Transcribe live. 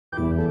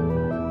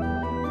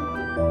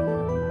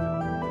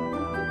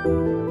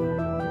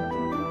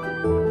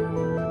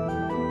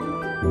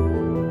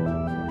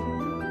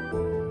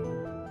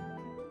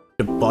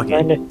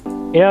walking.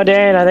 And, you know,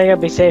 Dan, I think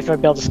it'd be safe if I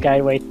build a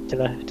skyway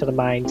to the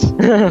mines.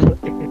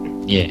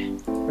 Yeah.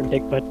 For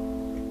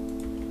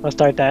Dickfoot. I'll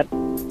start that.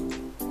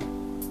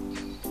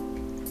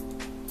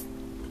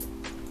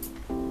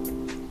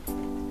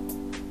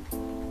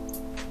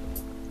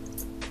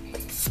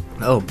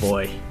 Oh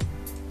boy.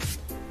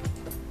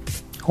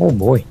 Oh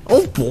boy.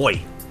 Oh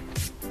boy.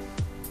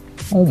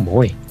 Oh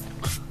boy.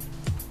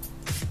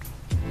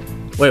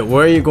 Wait,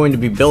 where are you going to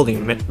be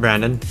building,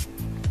 Brandon?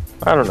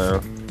 I don't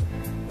know.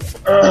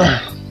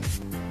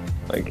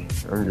 Like,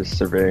 I'm just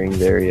surveying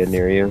the area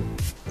near you.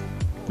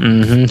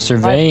 Mm-hmm.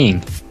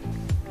 Surveying.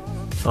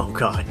 Oh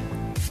god.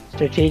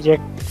 Strategic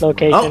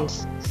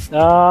locations.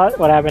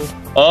 What happened?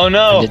 Oh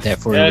no! I did that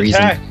for a An reason.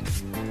 attack!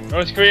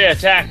 North Korea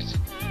attacked!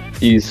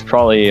 He's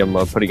probably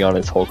putting on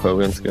his Hulk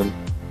Hogan skin.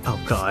 Oh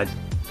god.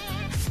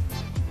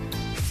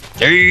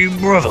 Hey,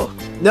 brother.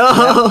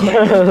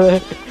 No!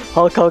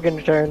 Hulk Hogan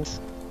returns.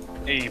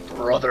 Hey,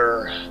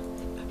 brother.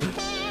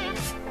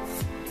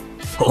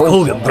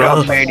 Hogan, bro.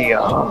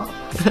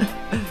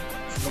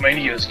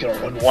 Romania is gonna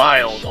run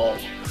wild, Hulk.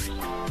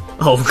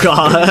 Oh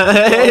god.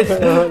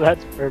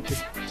 That's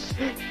perfect.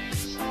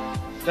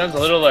 Sounds a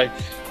little like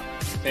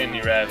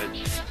Sandy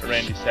Ravage, or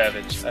Randy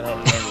Savage. I don't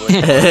remember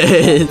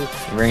which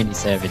one. Randy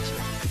Savage.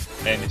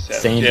 Randy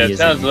Savage. Sandy Yeah, it is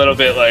sounds a- a little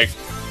bit like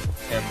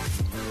him.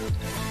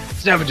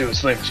 It's never do a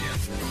Slim Jim.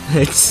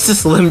 It's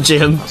just Slim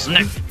Jim.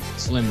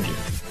 Slim Jim.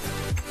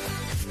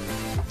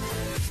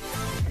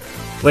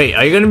 Wait,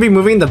 are you gonna be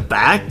moving in the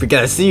back?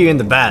 Because I see you in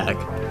the back.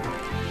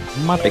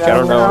 Like, I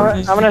don't know.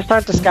 I'm gonna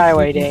start the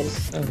skyway, Dane.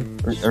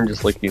 I'm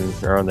just looking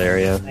around the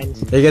area.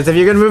 Because if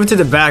you're gonna move to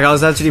the back, I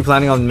was actually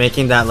planning on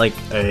making that like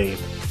a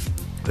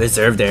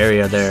reserved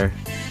area there.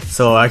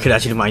 So I could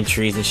actually mine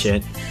trees and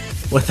shit.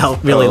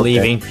 Without really okay.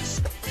 leaving.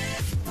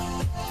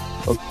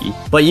 Okay.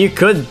 But you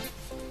could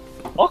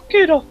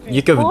Okay.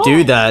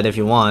 do that if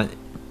you want.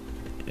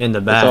 In the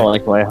It's back. not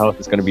like my house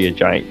is gonna be a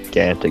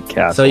gigantic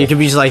castle. So you could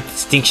be just like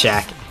Stink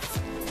Shack.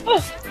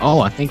 Oh,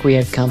 I think we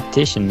have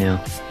competition now.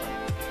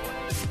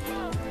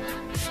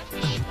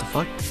 What the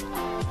fuck?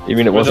 You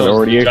mean it wasn't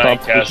already a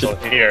giant competition?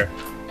 castle here.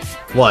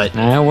 What?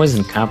 Nah, it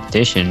wasn't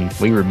competition.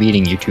 We were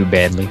beating you too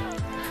badly.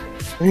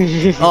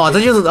 Oh, I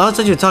thought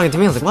you were talking to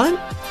me. I was like,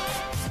 what?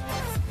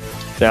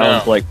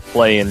 Sounds No. like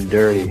playing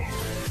dirty.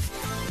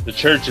 The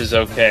church is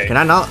okay. Can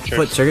I not Church.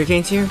 put sugar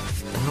canes here?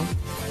 No?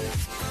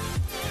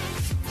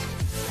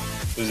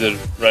 Is it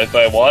right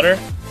by water?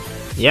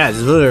 Yeah, it's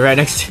literally right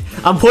next to.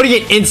 I'm putting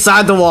it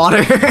inside the water.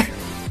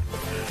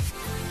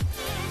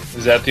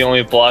 Is that the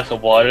only block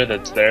of water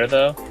that's there,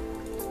 though?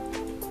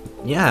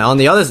 Yeah, on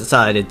the other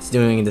side, it's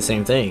doing the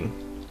same thing.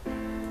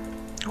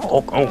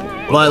 Oh.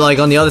 But like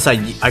on the other side,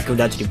 I could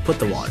actually put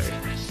the water.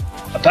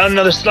 I found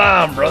another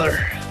slime,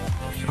 brother.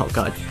 Oh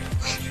god.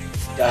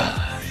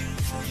 Ah,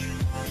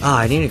 Ah,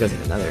 I need to go to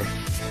another.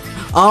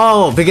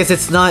 Oh, because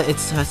it's not. It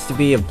has to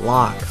be a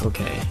block.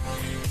 Okay.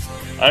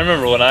 I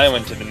remember when I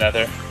went to the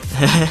Nether.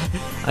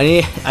 I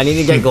need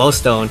to get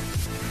glowstone.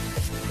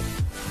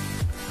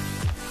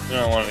 I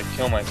don't want to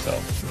kill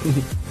myself.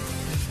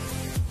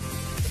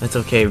 That's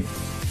okay.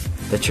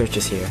 The church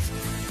is here.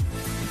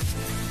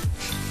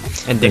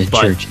 And The Dick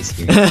Butt. church is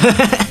here.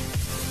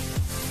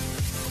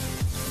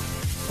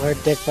 Or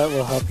Dickfoot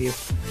will help you.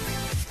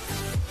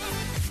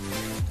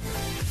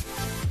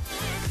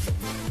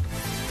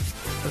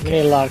 We need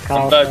a lot of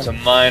I'm about to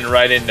cobblestone. mine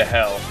right into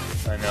hell.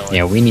 I know it.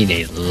 Yeah, we need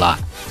a lot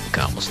of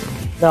cobblestone.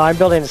 No, I'm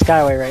building the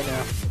skyway right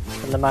now.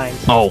 From the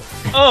mines. Oh.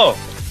 Oh!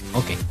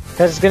 Okay.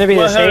 Because it's gonna be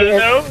Well, the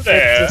safe. hello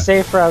there. It's a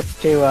safe route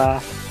to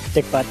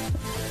Dickfoot.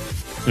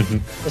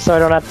 Mhm. Just so I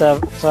don't have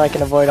to. So I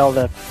can avoid all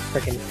the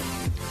freaking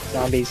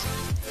zombies.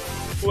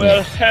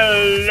 Well,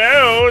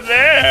 hello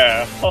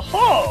there! Ho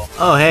ho!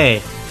 Oh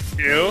hey.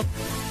 2,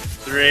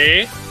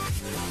 3,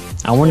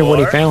 I wonder what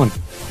he 4. found.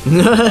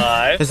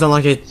 5, It's not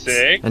like it's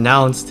 6.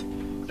 announced.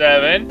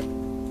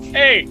 7,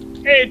 8.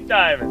 8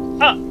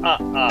 diamonds!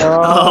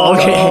 Oh,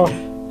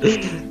 okay.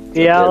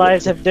 The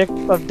allies of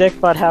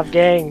Dickfoot have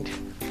gained.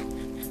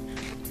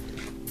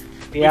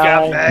 The We got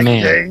allies. back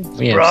Man, things,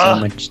 we have bruh. so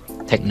much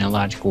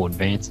technological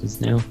advances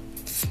now.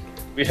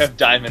 We have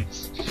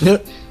diamonds.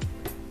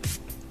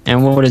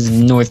 And what does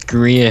North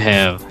Korea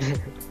have?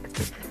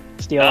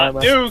 Steel Not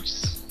armor.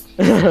 nukes!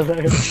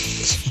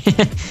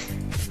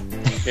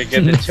 You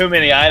get the too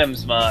many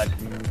items mod.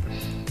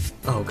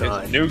 Oh There's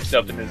god. nukes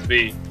up in this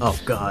V. Oh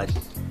god.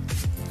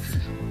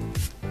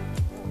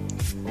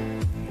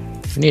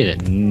 We need a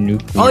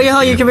nuclear. Oh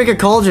yeah, you can make a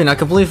cauldron. I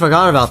completely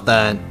forgot about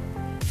that.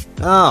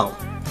 Oh.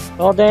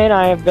 Well, Dane,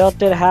 I have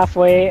built it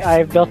halfway.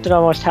 I've built it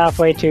almost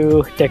halfway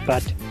to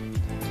Dickfoot.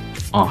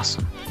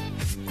 Awesome.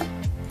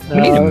 We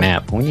need a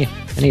map. I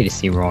need to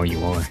see where all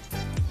you are.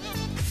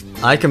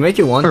 I can make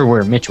you one. Or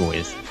where Mitchell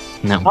is.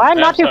 No, I'm not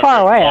Map's too not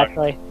far very away, far.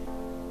 actually.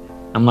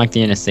 I'm like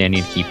the NSA. I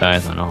need to keep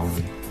eyes on all of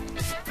them.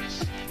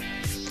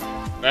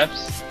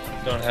 Maps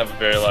don't have a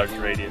very large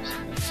radius.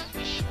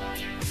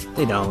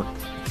 They don't.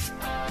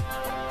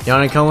 You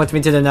wanna come with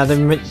me to the nether,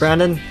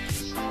 Brandon?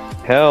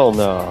 Hell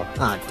no.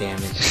 Ah, damn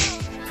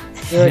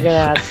it. You're gonna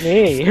ask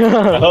me.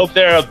 I hope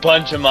there are a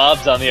bunch of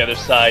mobs on the other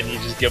side and you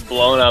just get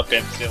blown up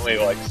instantly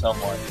like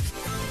someone.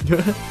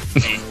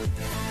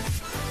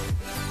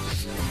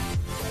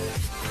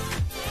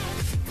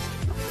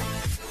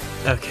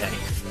 Okay.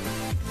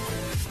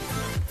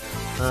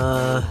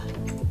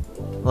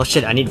 Well,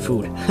 shit. I need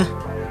food.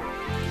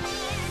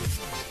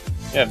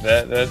 Yeah,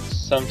 that's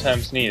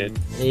sometimes needed.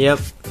 Yep.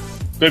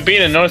 Quit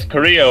being in North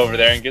Korea over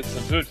there and get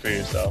some food for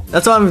yourself.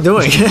 That's what I'm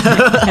doing.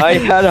 I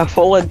had a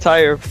full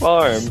entire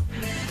farm.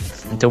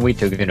 Until we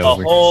took it A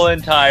over. whole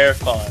entire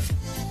farm.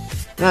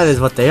 That is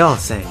what they all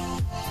say.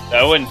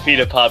 That wouldn't feed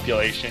a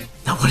population.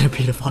 That wouldn't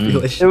be the It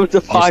population. was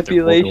a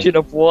population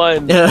of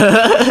one.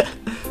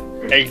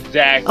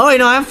 Exactly. Oh wait,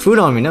 no, I have food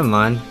on me. Never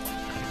mind.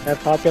 That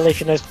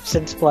population has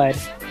since fled.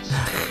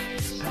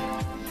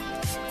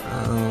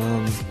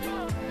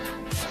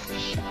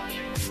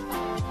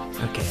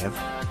 Okay.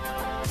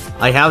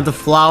 I have the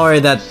flower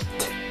that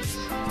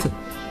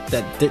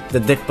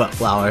the dick butt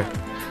flower.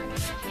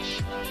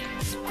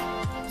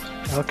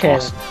 Okay.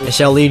 It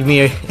shall lead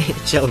me.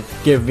 It shall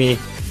give me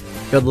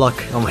good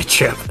luck on my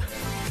trip.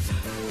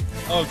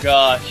 Oh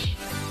gosh.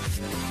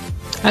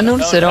 I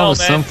noticed No, that all no, the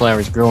man.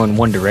 sunflowers grow in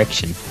one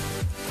direction.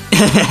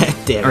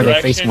 Damn Or it. they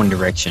face Direction? one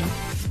direction.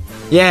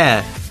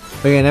 Yeah.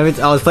 Again, I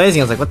was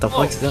placing. I was like, what the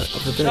fuck is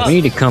that? Up there? We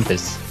need a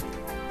compass.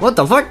 What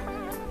the fuck?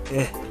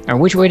 Or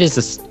which way does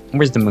this?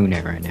 Where's the moon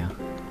at right now?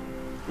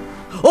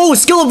 Oh,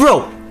 Skilla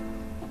bro!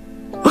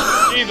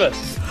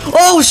 Jesus.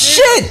 Oh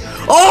shit!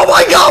 Oh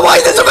my god! Why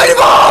is there so many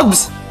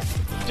bombs?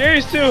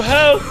 Jeez,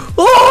 help!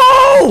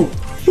 Oh!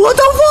 What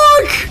the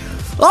fuck?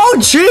 Oh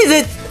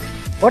jeez! It.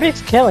 What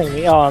is killing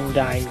me? Oh, I'm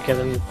dying because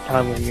I'm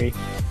hungry.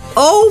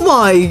 Oh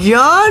my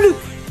god!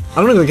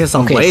 I'm gonna go get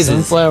some Okay, blazes.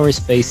 sunflowers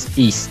face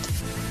east.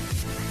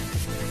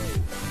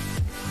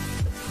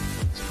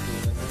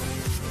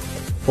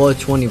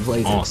 420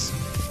 blazes. Awesome.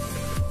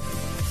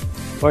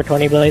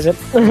 420 blaze it.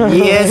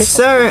 Yes,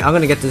 sir. I'm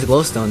gonna get this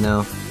glowstone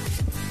now.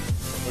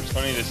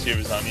 420 this year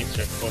was on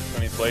Easter.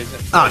 420 blazing.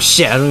 Oh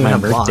shit! I don't even My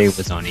have birthday blocks.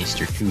 was on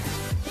Easter too.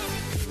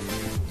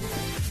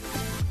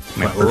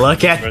 My But birthday,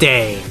 look at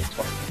Dane.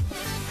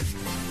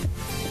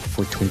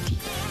 420.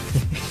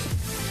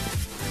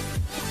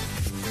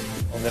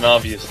 Well, then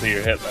obviously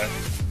you're Hitler.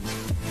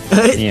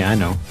 Yeah, I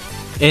know.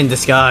 In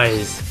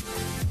disguise.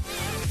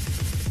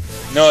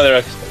 No other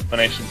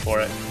explanation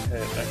for it.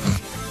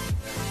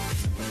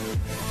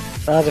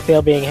 How does it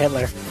feel being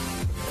Hitler?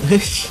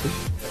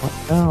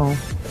 Oh.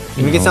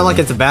 You make it sound like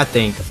it's a bad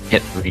thing.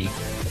 Hitler.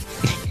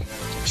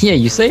 Yeah,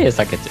 you say it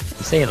like it's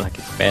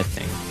a bad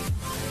thing.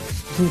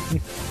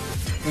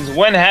 Since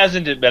when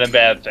hasn't it been a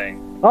bad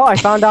thing? Oh, I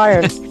found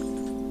iron.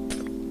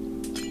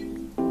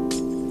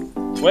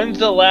 When's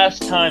the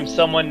last time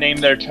someone named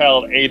their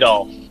child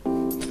Adolf?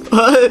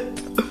 What?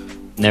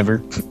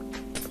 Never.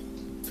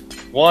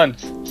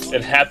 Once.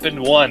 It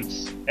happened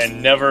once,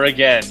 and never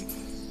again.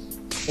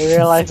 We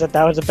realized that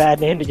that was a bad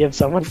name to give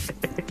someone.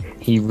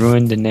 He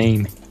ruined the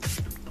name.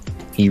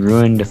 He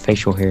ruined the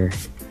facial hair.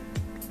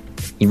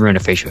 He ruined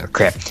the facial hair.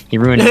 Crap. He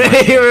ruined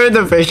the You ruined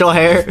the facial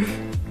hair.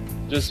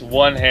 Just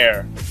one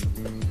hair.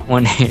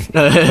 one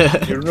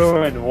hair. You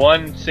ruined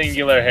one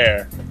singular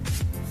hair.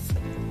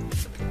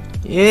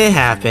 It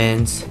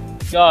happens.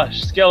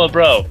 Gosh, Skella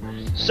bro,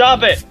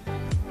 stop it!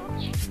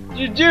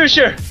 You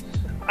doucher!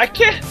 I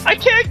can't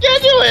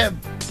get to him!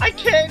 I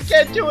can't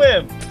get to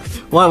him!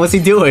 What? What's he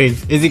doing?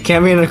 Is he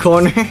camping in a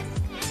corner?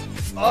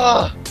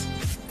 Ugh!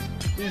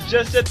 He's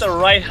just at the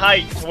right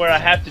height to where I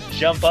have to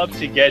jump up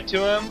to get to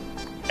him,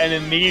 and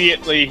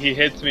immediately he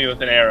hits me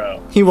with an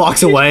arrow. He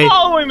walks He's away.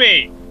 following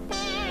me!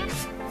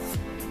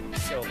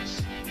 Kill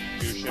this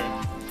doucher.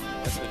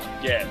 That's what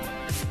you get.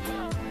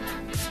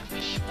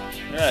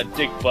 You're not a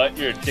dick butt,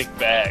 you're a dick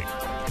bag.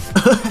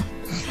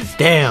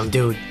 Damn,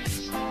 dude.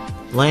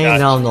 Laying Gotcha.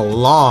 down the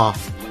law.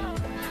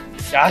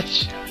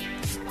 Gotcha!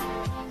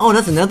 Oh,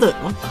 that's another.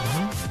 What the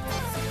hell?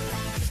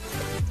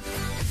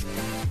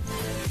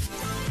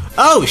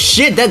 Oh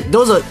shit!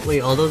 Those are.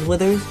 Wait, all those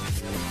withers?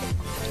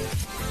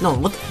 No,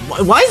 what?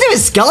 Why is there a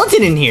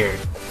skeleton in here?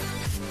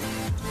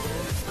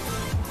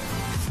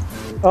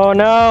 Oh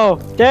no!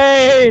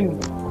 Dane!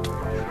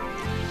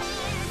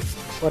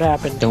 What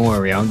happened? Don't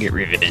worry, I'll get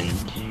revenge.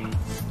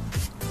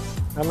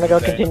 I'm gonna go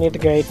Okay. continue the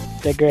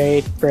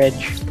great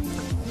bridge.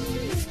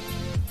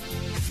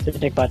 To the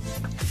dick butt.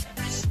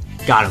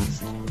 Got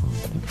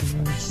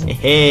him.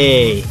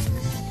 Hey.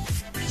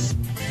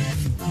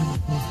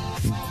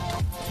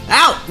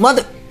 Ow!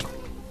 Mother.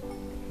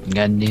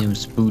 Goddamn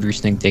spooters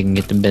think they can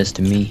get the best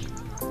of me.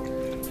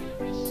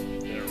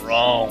 You're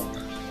wrong.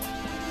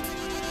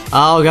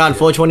 Oh god,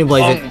 420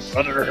 blaze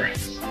Brother.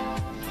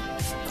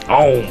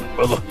 Oh,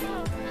 brother.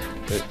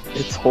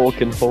 It's Hulk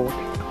and Hulk.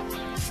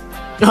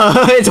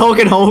 it. It's Hulk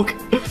and Hulk.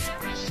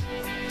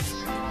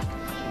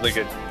 Like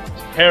a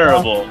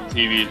terrible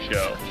TV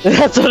show.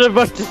 That's what I'm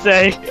about to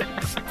say.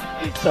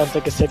 Sounds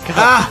like a sitcom.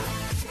 Ah!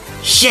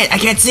 Shit! I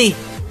can't see.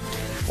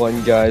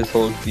 One guy's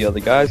Hulk, the other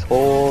guy's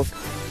Hulk.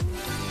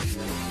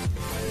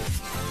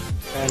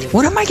 And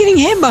What am I getting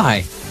hit by?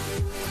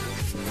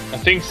 I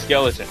think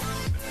skeletons.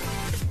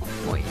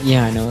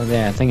 Yeah, I know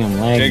that. I think I'm I'm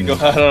lagging. gonna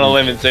go out on a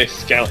limb and say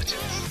skeletons.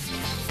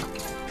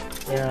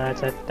 Yeah,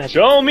 that's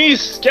Show me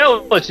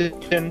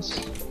skeletons.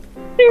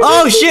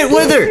 Oh shit,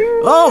 Wither!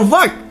 Oh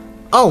fuck!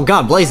 Oh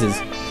god, blazes.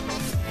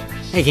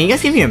 Hey, can you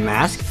guys give me a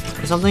mask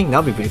or something?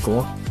 That'd be pretty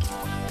cool.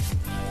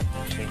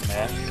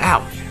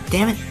 Ow!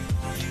 Damn it!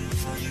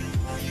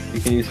 You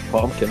can use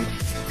pumpkin.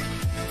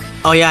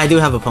 Oh yeah, I do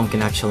have a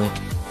pumpkin actually.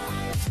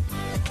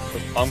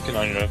 Put pumpkin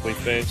on your ugly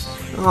face.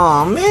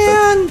 Oh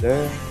man!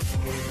 There.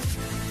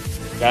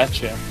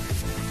 Gotcha.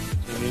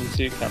 You didn't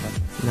see it coming.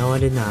 No, I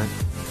did not.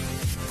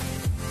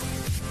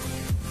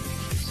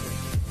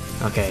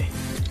 Okay.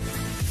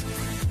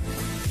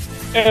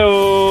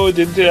 Ew,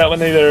 didn't do that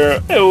one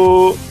either.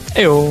 Ew.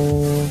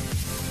 Ew.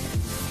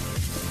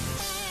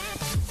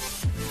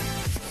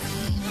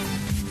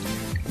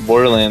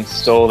 Borderlands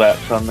stole that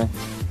from me.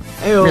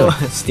 Ayo,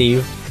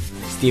 Really?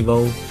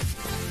 Steve-O.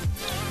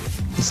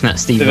 It's not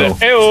Steve. Ew.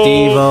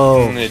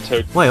 Steve-O. And they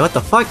took Wait, what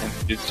the fuck?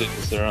 and used it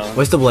as their own.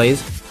 Where's the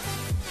blaze?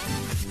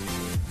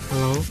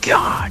 Hello?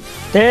 God.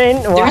 Then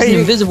why There's are an you?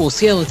 invisible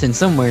skeleton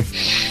somewhere.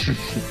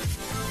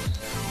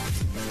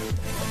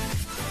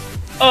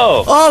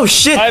 Oh! Oh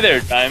shit! Hi there,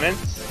 diamonds.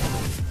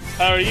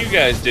 How are you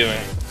guys doing?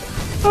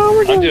 Oh,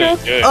 we're I'm doing doing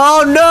good. good.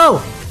 Oh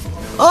no!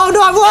 Oh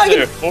no, I'm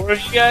There are lagging! 4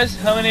 of you guys?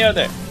 How many are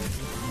there?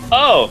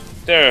 Oh,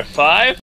 there are 5?